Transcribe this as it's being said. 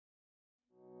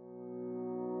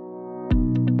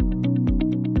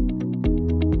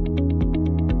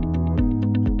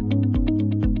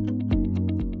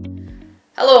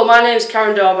Hello, my name is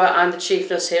Karen Dauber. I'm the Chief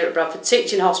Nurse here at Bradford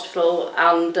Teaching Hospital,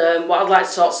 and what I'd like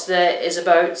to talk today is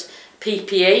about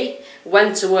PPE,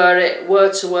 when to wear it,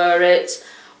 where to wear it,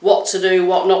 what to do,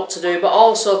 what not to do, but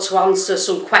also to answer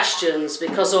some questions,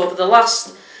 because over the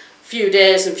last few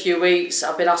days and few weeks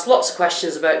I've been asked lots of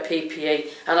questions about PPE,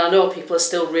 and I know people are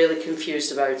still really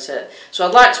confused about it. So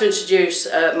I'd like to introduce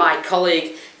my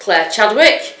colleague Claire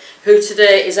Chadwick, who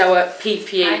today is our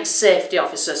PPE Safety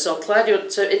Officer. So Claire, do you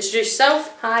want to introduce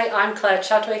yourself? Hi, I'm Claire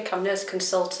Chadwick. I'm Nurse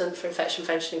Consultant for Infection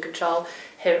Prevention and Control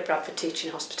here at Bradford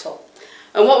Teaching Hospital.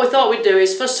 And what we thought we'd do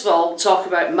is, first of all, talk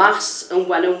about masks and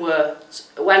when and where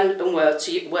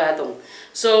to wear them.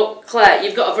 So Claire,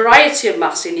 you've got a variety of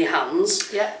masks in your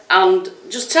hands. Yeah. And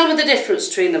just tell me the difference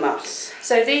between the masks.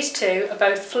 So these two are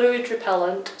both fluid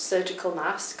repellent surgical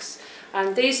masks.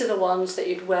 And these are the ones that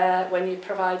you'd wear when you're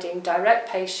providing direct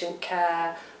patient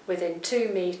care within 2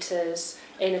 metres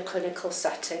in a clinical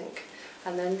setting.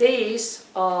 And then these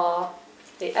are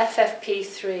the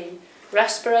FFP3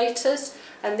 respirators,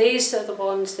 and these are the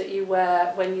ones that you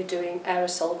wear when you're doing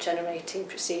aerosol generating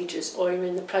procedures or you're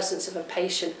in the presence of a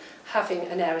patient having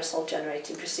an aerosol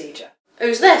generating procedure.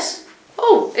 Who's this?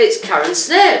 Oh, it's Karen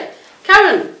Snape.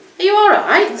 Karen, are you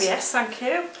alright? Oh, yes, thank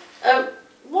you.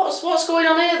 What's going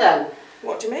on here then?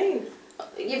 What do you mean?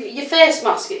 Your face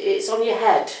mask, it's on your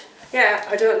head. Yeah,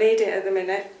 I don't need it at the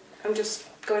minute. I'm just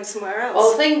going somewhere else.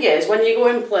 Well, the thing is, when you go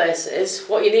in places,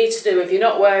 what you need to do, if you're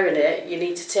not wearing it, you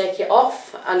need to take it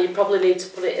off, and you probably need to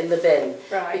put it in the bin.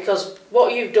 Right. Because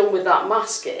what you've done with that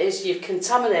mask is you've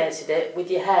contaminated it with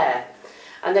your hair,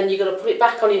 and then you've got to put it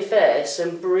back on your face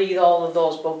and breathe all of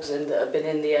those bugs in that have been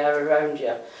in the air around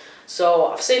you. So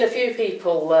I've seen a few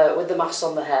people with the masks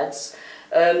on their heads.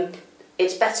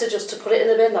 It's better just to put it in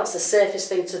the bin. That's the safest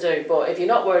thing to do. But if you're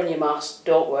not wearing your mask,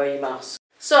 don't wear your mask.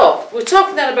 So we're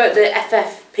talking then about the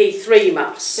FFP3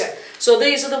 masks. Yeah. So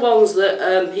these are the ones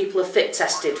that people are fit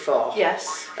tested for.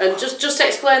 Yes. And just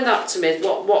explain that to me.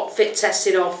 What fit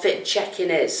testing or fit checking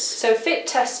is. So fit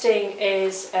testing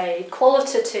is a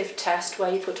qualitative test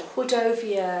where you put a hood over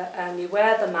you and you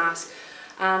wear the mask,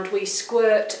 and we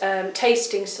squirt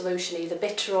tasting solution, either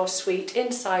bitter or sweet,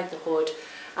 inside the hood.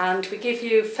 And we give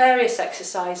you various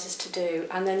exercises to do,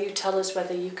 and then you tell us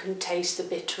whether you can taste the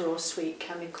bitter or sweet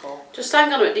chemical. Just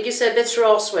hang on a minute, did you say bitter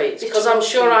or sweet? Because I'm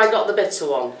sure I got the bitter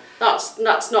one. That's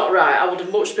not right. I would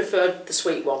have much preferred the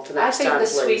sweet one for next time, I think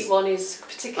please. the sweet one is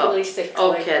particularly sickly.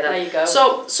 Okay then. There you go.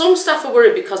 So some staff are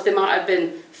worried because they might have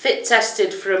been fit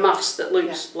tested for a mask that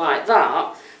looks like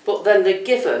that, but then they're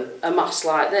given a mask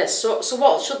like this. So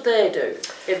what should they do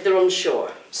if they're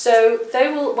unsure? So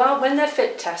they will, well, when they're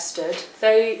fit tested,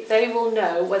 they will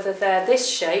know whether they're this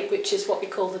shape, which is what we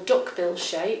call the duckbill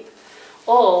shape,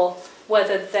 or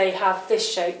whether they have this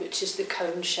shape, which is the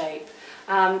cone shape.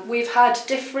 We've had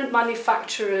different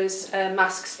manufacturers'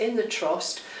 masks in the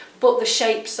trust, but the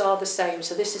shapes are the same.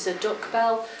 So this is a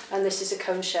duckbill and this is a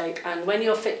cone shape, and when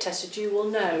you're fit tested you will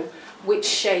know which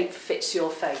shape fits your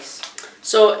face.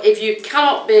 So if you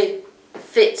cannot be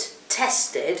fit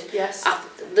tested, yes,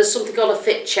 there's something called a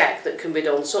fit check that can be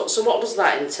done. So what does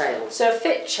that entail? So a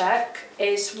fit check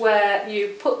is where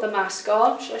you put the mask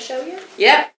on. Shall I show you?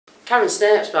 Yeah. Karen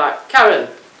Snape's back. Karen.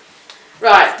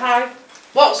 Right. Hi.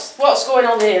 What's going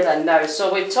on here then now?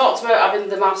 So we've talked about having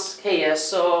the mask here.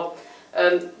 So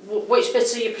which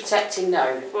bit are you protecting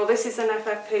now? Well, this is an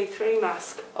FFP3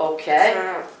 mask.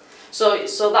 Okay.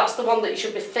 So that's the one that you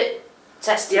should be fit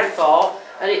tested for,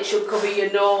 and it should cover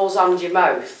your nose and your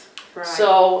mouth. Right.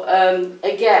 So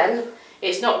again,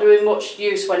 it's not doing much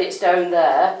use when it's down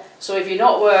there. So if you're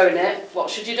not wearing it, what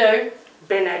should you do?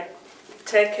 Bin it.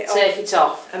 Take it off. Take it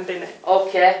off. And bin it.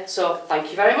 Okay. So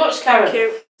thank you very much, Karen. Thank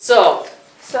you. So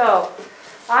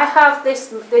I have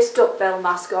this duckbill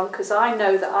mask on because I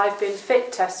know that I've been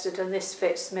fit tested and this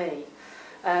fits me.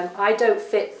 I don't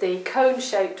fit the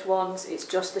cone-shaped ones. It's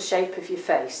just the shape of your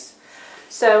face.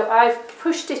 So I've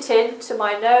pushed it into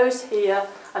my nose here,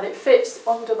 and it fits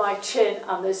under my chin,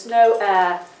 and there's no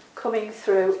air coming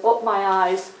through up my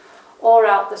eyes or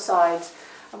out the sides.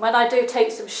 And when I do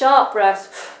take some sharp breaths,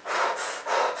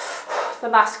 the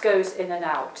mask goes in and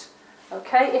out.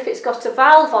 Okay, if it's got a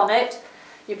valve on it,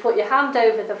 you put your hand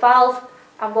over the valve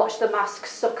and watch the mask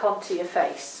suck onto your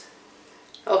face.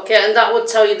 Okay, and that would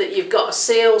tell you that you've got a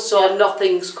seal, so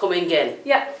nothing's coming in.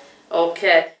 Yeah.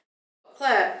 Okay.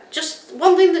 Claire, just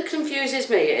one thing that confuses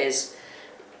me is,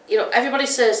 you know, everybody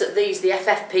says that the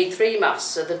FFP3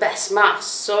 masks are the best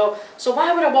masks, so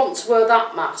why would I want to wear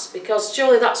that mask? Because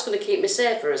surely that's going to keep me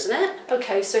safer, isn't it?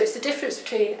 Okay, so it's the difference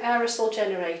between aerosol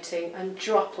generating and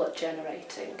droplet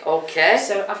generating. Okay.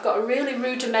 So I've got a really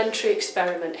rudimentary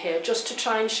experiment here just to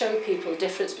try and show people the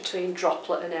difference between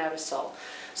droplet and aerosol.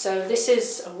 So this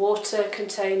is a water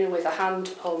container with a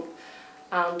hand pump,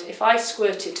 and if I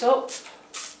squirt it up,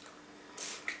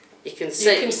 you can see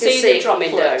the it coming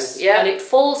down, droplets, yeah, and it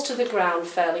falls to the ground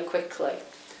fairly quickly.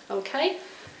 Okay,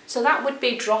 so that would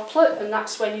be droplet, and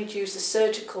that's when you'd use the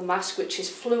surgical mask, which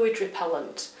is fluid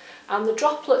repellent, and the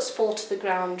droplets fall to the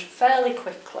ground fairly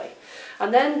quickly.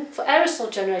 And then for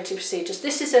aerosol generating procedures,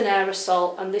 this is an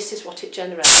aerosol, and this is what it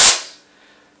generates.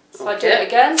 If I do it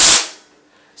again,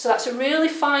 so that's a really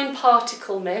fine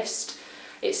particle mist.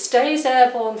 It stays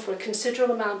airborne for a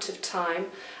considerable amount of time,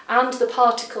 and the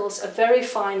particles are very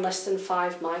fine, less than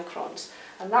 5 microns.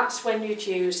 And that's when you'd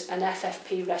use an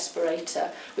FFP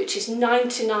respirator, which is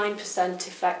 99%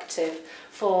 effective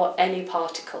for any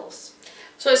particles.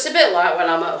 So it's a bit like when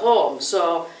I'm at home,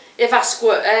 so if I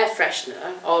squirt air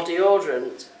freshener or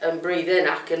deodorant and breathe in,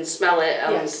 I can smell it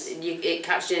and it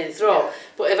catches you in the throat. Yeah.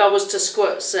 But if I was to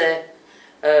squirt, say,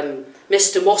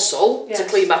 Mr. Muscle to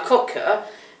clean my cooker,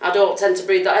 I don't tend to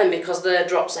breathe that in because the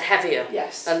drops are heavier.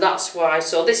 Yes. And that's why.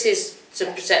 So this is to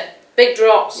protect big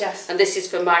drops, and this is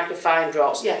for microfine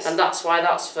drops. Yes. And that's why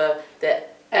that's for the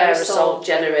aerosol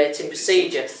generating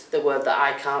procedure, the word that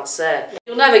I can't say. Yeah.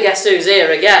 You'll never guess who's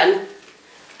here again.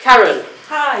 Karen.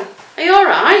 Hi. Are you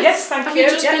alright? Yes, thank you.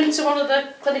 Have you just been to one of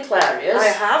the clinical areas? I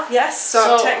have, yes.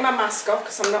 So I've taken my mask off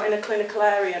because I'm not in a clinical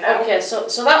area now. Okay, so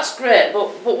that's great, but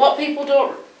what people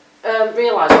don't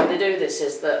realise when they do this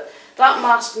is that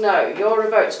mask now, you're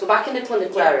about to go back in the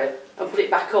clinical area and put it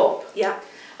back up. Yeah.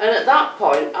 And at that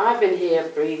point, I've been here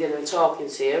breathing and talking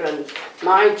to you, and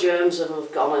my germs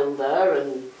have gone in there,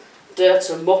 and dirt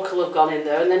and muck will have gone in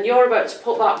there, and then you're about to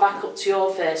put that back up to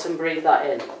your face and breathe that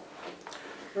in.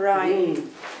 Right.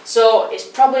 So it's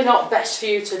probably not best for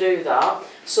you to do that.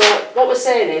 So what we're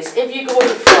saying is, if you're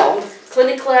going from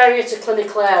clinical area to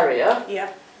clinical area,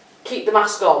 keep the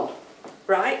mask on.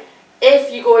 Right.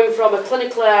 If you're going from a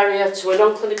clinical area to a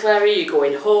non-clinical area, you're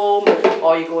going home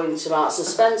or you're going to Marks and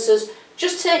Spencer's,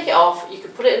 just take it off, you can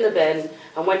put it in the bin,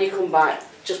 and when you come back,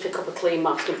 just pick up a clean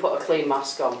mask and put a clean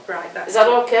mask on. Right, is that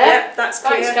okay? Yeah, that's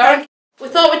clear. Thanks, Karen. We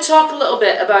thought we'd talk a little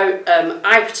bit about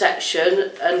eye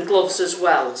protection and gloves as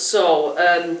well. So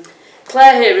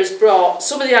Claire here has brought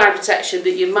some of the eye protection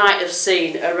that you might have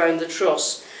seen around the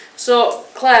truss. So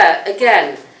Claire,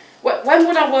 again, when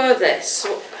would I wear this?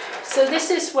 So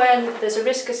this is when there's a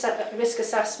risk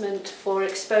assessment for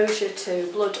exposure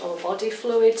to blood or body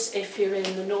fluids if you're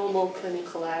in the normal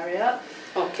clinical area.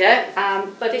 Okay.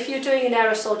 But if you're doing an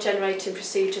aerosol generating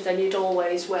procedure, then you'd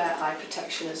always wear eye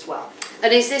protection as well.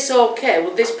 And is this okay?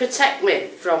 Will this protect me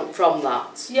from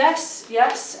that? Yes,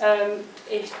 yes.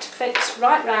 It fits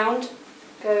right round,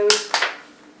 goes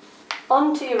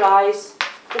onto your eyes,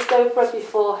 just over your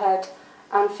forehead,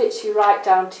 and fits you right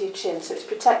down to your chin. So it's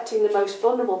protecting the most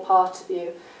vulnerable part of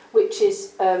you, which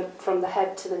is from the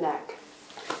head to the neck.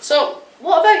 So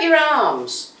what about your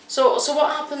arms? So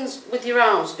what happens with your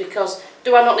arms? Because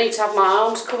do I not need to have my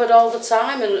arms covered all the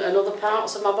time and other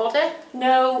parts of my body?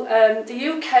 No, the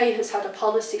UK has had a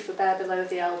policy for bare below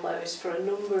the elbows for a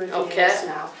number of years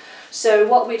now. So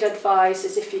what we'd advise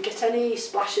is if you get any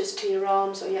splashes to your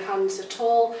arms or your hands at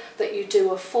all, that you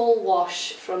do a full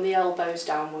wash from the elbows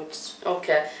downwards.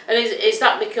 Okay, and is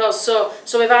that because, so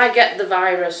if I get the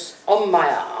virus on my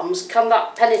arms, can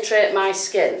that penetrate my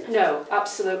skin? No,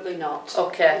 absolutely not.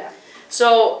 Okay, yeah.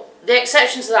 So the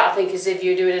exception to that I think is if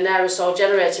you're doing an aerosol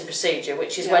generating procedure,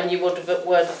 which is when you would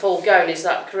wear the full gown, is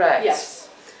that correct? Yes.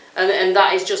 And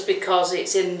that is just because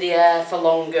it's in the air for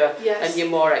longer and you're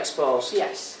more exposed?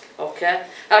 Yes. Okay,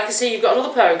 I can see you've got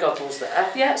another pair of goggles there.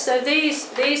 Yeah, so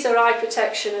these are eye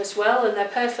protection as well, and they're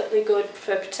perfectly good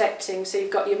for protecting. So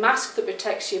you've got your mask that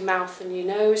protects your mouth and your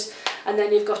nose, and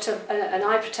then you've got an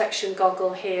eye protection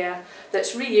goggle here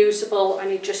that's reusable, and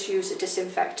you just use a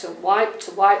disinfectant wipe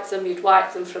to wipe them. You'd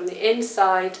wipe them from the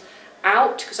inside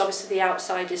out, because obviously the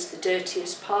outside is the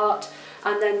dirtiest part,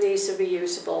 and then these are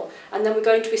reusable. And then we're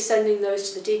going to be sending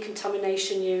those to the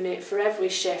decontamination unit for every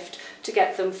shift to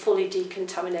get them fully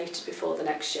decontaminated before the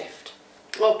next shift.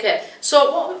 Okay,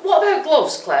 so what about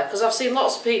gloves, Claire? Because I've seen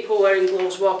lots of people wearing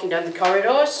gloves walking down the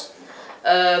corridors.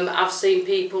 I've seen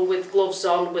people with gloves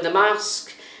on with a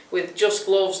mask, with just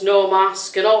gloves, no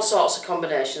mask, and all sorts of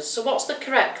combinations. So what's the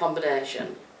correct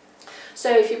combination? So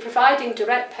if you're providing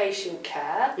direct patient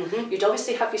care, you'd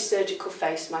obviously have your surgical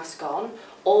face mask on,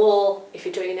 or if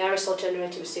you're doing an aerosol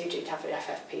generating procedure, you'd have your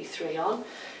FFP3 on.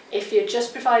 If you're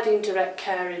just providing direct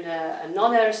care in a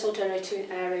non-aerosol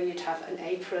generating area, you'd have an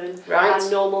apron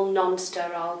and normal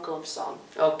non-sterile gloves on.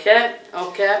 Okay,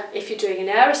 okay. If you're doing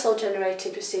an aerosol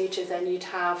generating procedure, then you'd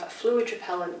have a fluid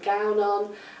repellent gown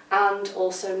on and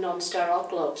also non-sterile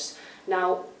gloves.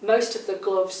 Now, most of the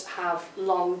gloves have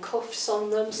long cuffs on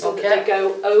them so that they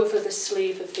go over the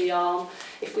sleeve of the arm.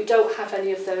 If we don't have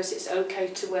any of those, it's okay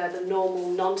to wear the normal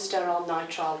non-sterile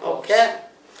nitrile gloves. Okay.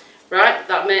 Right,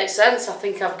 that makes sense. I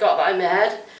think I've got that in my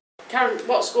head. Karen,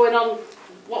 what's going on?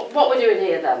 What we're doing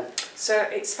here then? So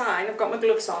it's fine, I've got my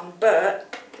gloves on,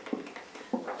 but...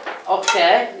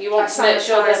 Okay, you want to make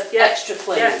sure they're extra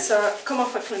clean? Yeah, so I've come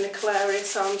off a clinical area,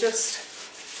 so I'm just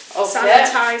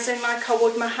sanitising like I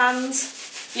would my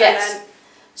hands. Yes.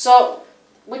 So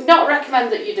we'd not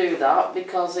recommend that you do that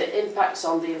because it impacts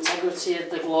on the integrity of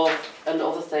the glove and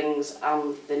other things,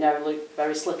 and they now look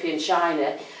very slippy and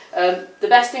shiny. The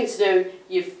best thing to do,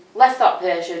 you've left that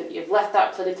patient, you've left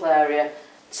that clinical area,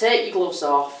 take your gloves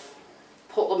off,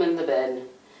 put them in the bin.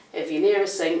 If you're near a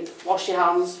sink, wash your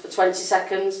hands for 20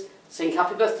 seconds, sing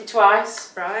happy birthday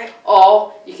twice. Right.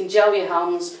 Or you can gel your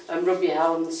hands and rub your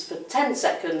hands for 10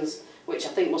 seconds, which I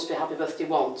think must be happy birthday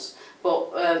once.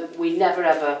 But we never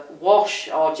ever wash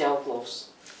or gel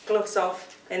gloves. Gloves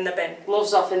off in the bin.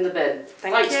 Gloves off in the bin.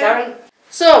 Thanks, Karen.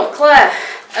 So, Claire,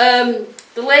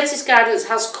 the latest guidance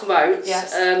has come out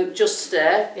just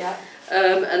today. Yeah.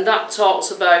 And that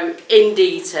talks about in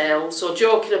detail, so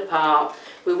joking apart,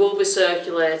 we will be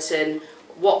circulating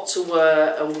what to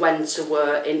wear and when to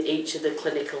wear in each of the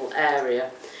clinical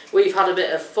area. We've had a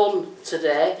bit of fun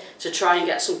today to try and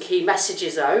get some key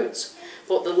messages out,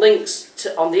 but the links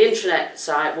on the intranet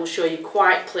site will show you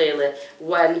quite clearly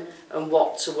when and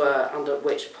what to wear and at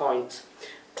which point.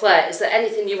 Claire, is there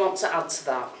anything you want to add to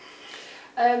that?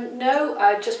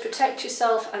 No, just protect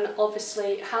yourself, and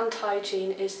obviously hand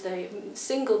hygiene is the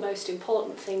single most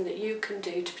important thing that you can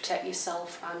do to protect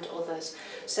yourself and others.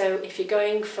 So if you're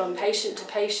going from patient to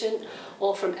patient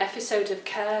or from episode of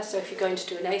care, so if you're going to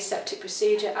do an aseptic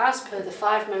procedure as per the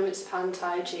 5 moments of hand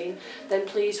hygiene, then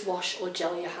please wash or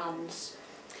gel your hands.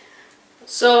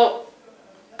 So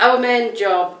our main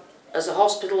job as a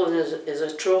hospital and as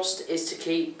a trust is to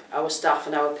keep our staff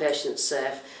and our patients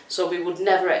safe. So we would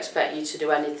never expect you to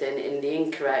do anything in the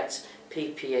incorrect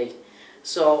PPE.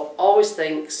 So always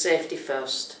think safety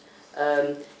first.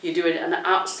 You're doing an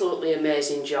absolutely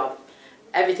amazing job.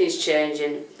 Everything's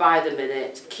changing by the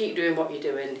minute. Keep doing what you're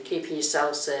doing, keeping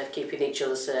yourself safe, keeping each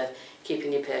other safe,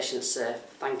 keeping your patients safe.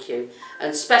 Thank you.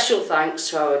 And special thanks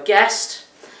to our guest,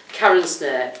 Karen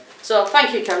Snape. So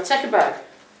thank you, Karen. Take a bow.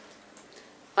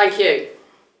 Thank you.